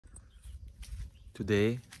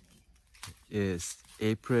Today is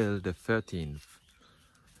April the 13th,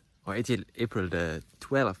 or April the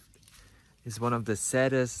 12th. It's one of the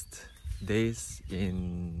saddest days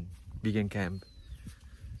in vegan camp,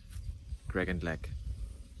 Greg and Black.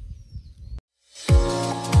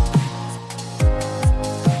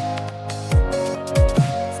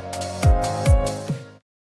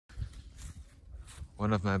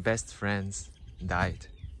 One of my best friends died.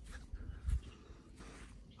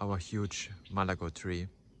 Our huge Malago tree.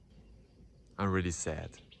 I'm really sad.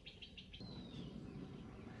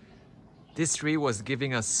 This tree was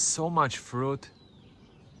giving us so much fruit.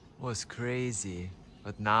 It was crazy.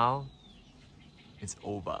 But now it's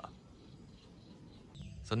over.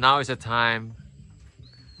 So now is the time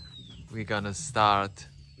we're gonna start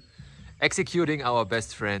executing our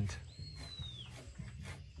best friend,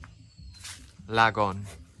 Lagon.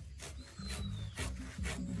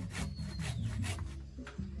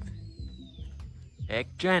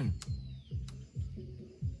 Action!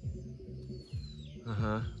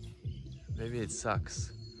 Maybe it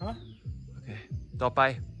sucks. Huh? Okay. ต่อไป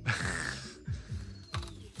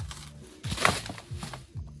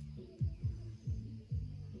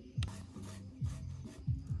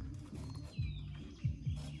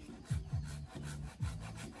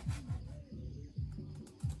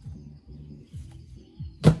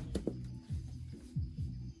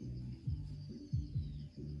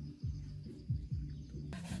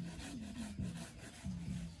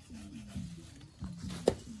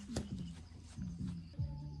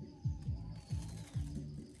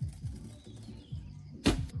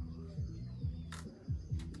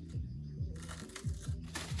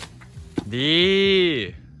ดี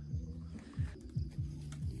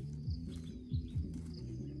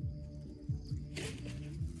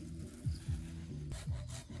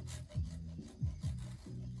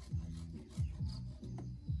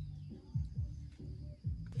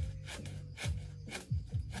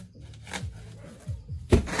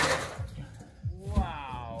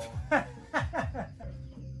Wow.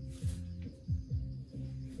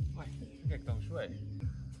 ไม่เด็กต้องช่วย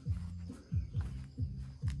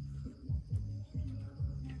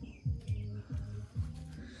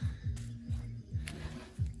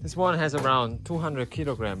This one has around 200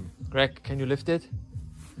 kilograms. Greg, can you lift it?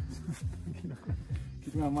 คิ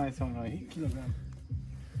ดว่าไม่200 กิโลกรัม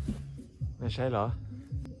ไม่ใช่เหรอ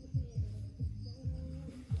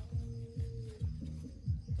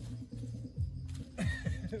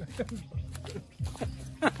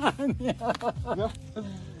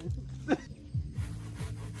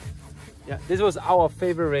Yeah, this was our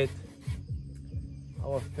favorite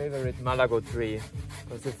Malago tree,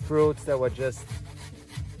 because the fruits that were just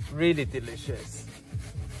really delicious.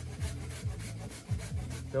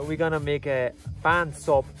 So we're gonna make a pan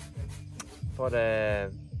soup for the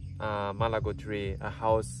Malago tree, a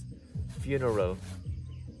house funeral.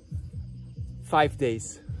 5 days.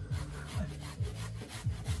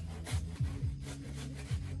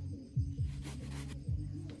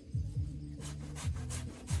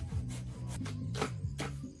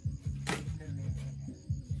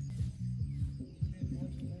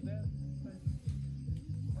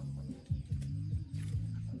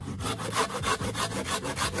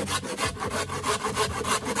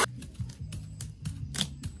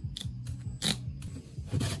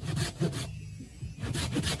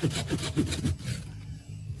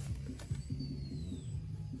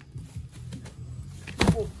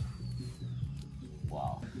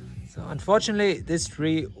 Wow. So unfortunately, this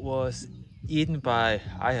tree was eaten by,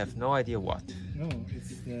 I have no idea what. No,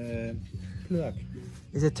 it's the plug.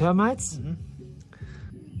 Is it termites?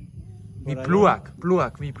 Mi pluak,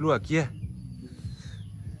 yeah.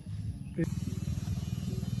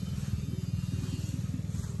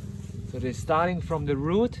 So they're starting from the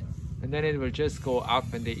root, and then it will just go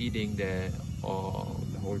up, and they're eating the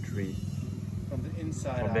whole tree From the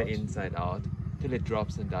inside from out. the inside out till it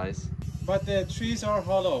drops and dies. But the trees are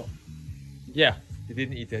hollow. Yeah, they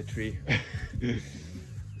didn't eat that tree.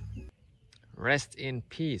 Rest in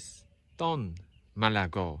peace, Don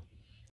Malago.